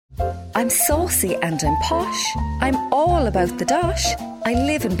I'm saucy and I'm posh. I'm all about the dosh. I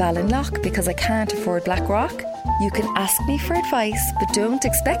live in Ballinlough because I can't afford Blackrock. You can ask me for advice, but don't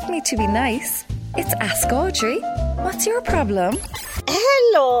expect me to be nice. It's Ask Audrey. What's your problem?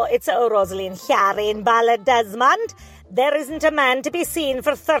 Hello, it's Rosealeen here in Ballydesmond. There isn't a man to be seen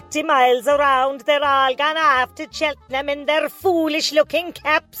for 30 miles around. They're all gone off to Cheltenham in their foolish-looking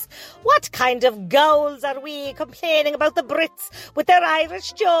caps. What kind of gowls are we complaining about the Brits with their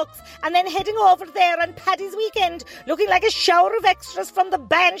Irish jokes and then heading over there on Paddy's weekend looking like a shower of extras from the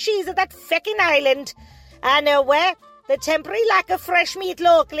banshees of that feckin' island? Anyway, the temporary lack of fresh meat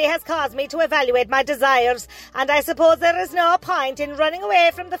locally has caused me to evaluate my desires, and I suppose there is no point in running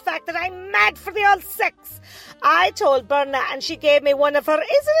away from the fact that I'm mad for the old sex. I told Berna and she gave me one of her "is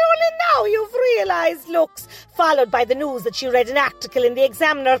it only now you've realised" looks, followed by the news that she read an article in the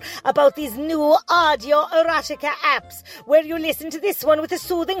Examiner about these new audio erotica apps where you listen to this one with a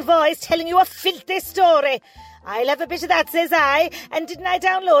soothing voice telling you a filthy story. I'll have a bit of that, says I, and didn't I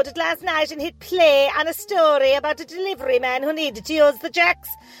download it last night and hit play on a story about a delivery man who needed to use the jacks?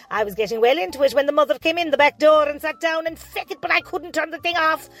 I was getting well into it when the mother came in the back door and sat down and feck it, but I couldn't turn the thing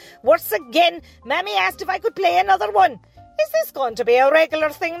off. Worse again, Mammy asked if I could play another one. Is this going to be a regular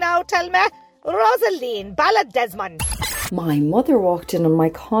thing now, tell me? Rosealeen, Ballydesmond. My mother walked in on my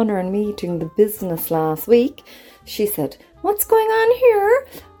Connor and me doing the business last week. She said, "What's going on here?"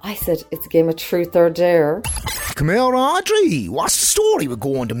 I said, "It's a game of truth or dare." Come here, Audrey. What's the story with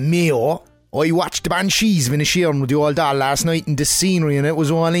going to Mayo? I watched the Banshees of Inisherin with the old doll last night, and the scenery in it was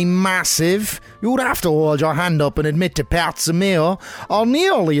only massive. You'd have to hold your hand up and admit the parts of Mayo are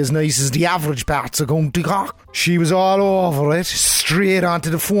nearly as nice as the average parts of County Cork. She was all over it, straight onto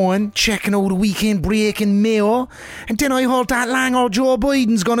the phone, checking out a weekend break in Mayo. And then I heard that langer Joe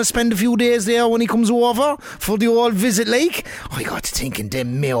Biden's going to spend a few days there when he comes over for the old visit, like. I got to thinking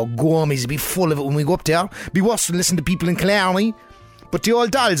them Mayo gourmets will be full of it when we go up there. Be worse than listening to people in Killarney. But the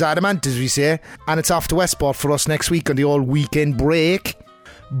old doll's adamant, as we say, and it's off to Westport for us next week on the old weekend break.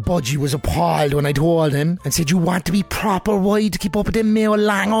 Budgie was appalled when I told him and said, "You want to be proper wide to keep up with them Mayo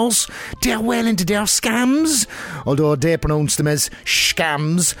langers? They're well into their scams." Although they pronounce them as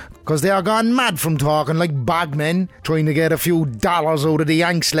scams, because they are gone mad from talking like bagmen, trying to get a few dollars out of the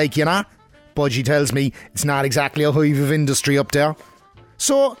Yanks, like, you know. Budgie tells me it's not exactly a hive of industry up there.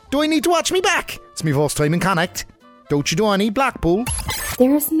 So, do I need to watch me back? It's my first time in Connacht. Don't you do any Blackpool?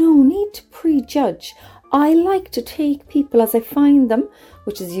 There's no need to prejudge. I like to take people as I find them,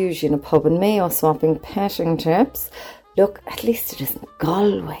 which is usually in a pub in Mayo swapping petting tips. Look, at least it isn't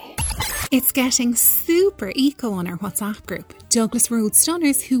Galway. It's getting super eco on our WhatsApp group. Douglas Road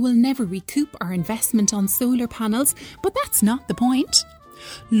Stunners who will never recoup our investment on solar panels, but that's not the point.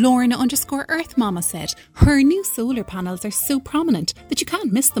 Lorna_Earth Mama said her new solar panels are so prominent that you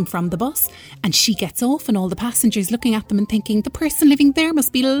can't miss them from the bus, and she gets off and all the passengers looking at them and thinking the person living there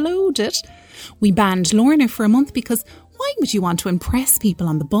must be loaded. We banned Lorna for a month because why would you want to impress people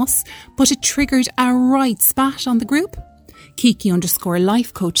on the bus? But it triggered a right spat on the group.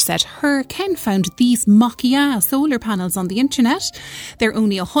 Kiki_life coach said her Ken found these Makia solar panels on the internet. They're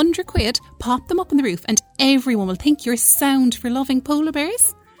only £100. Pop them up on the roof and everyone will think you're sound for loving polar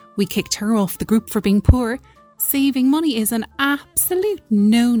bears. We kicked her off the group for being poor. Saving money is an absolute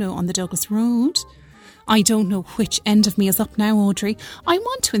no-no on the Douglas Road. I don't know which end of me is up now, Audrey. I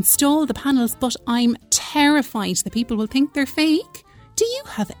want to install the panels, but I'm terrified that people will think they're fake. Do you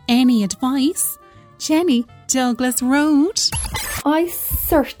have any advice? Jenny, Douglas Road. I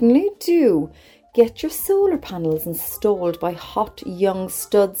certainly do. Get your solar panels installed by Hot Young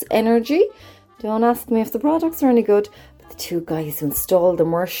Studs Energy. Don't ask me if the products are any good, but the two guys who installed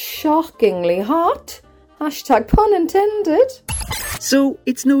them were shockingly hot. Hashtag pun intended. So,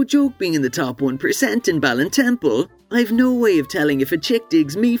 it's no joke being in the top 1% in Ballintemple. I've no way of telling if a chick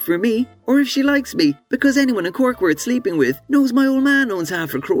digs me for me or if she likes me, because anyone in Cork worth sleeping with knows my old man owns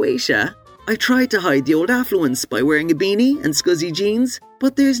half of Croatia. I tried to hide the old affluence by wearing a beanie and scuzzy jeans,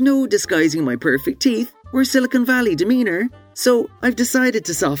 but there's no disguising my perfect teeth or Silicon Valley demeanour. So I've decided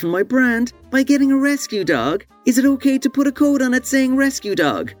to soften my brand by getting a rescue dog. Is it okay to put a code on it saying rescue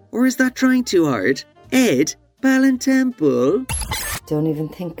dog? Or is that trying too hard? Ed, Ballintemple. Don't even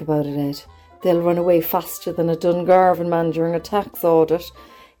think about it, Ed. They'll run away faster than a Dungarvan man during a tax audit.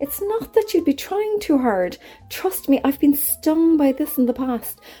 It's not that you'd be trying too hard. Trust me, I've been stung by this in the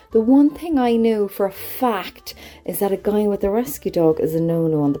past. The one thing I know for a fact is that a guy with a rescue dog is a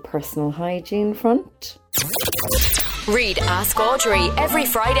no-no on the personal hygiene front. Read Ask Audrey every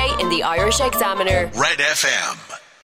Friday in the Irish Examiner. Red FM.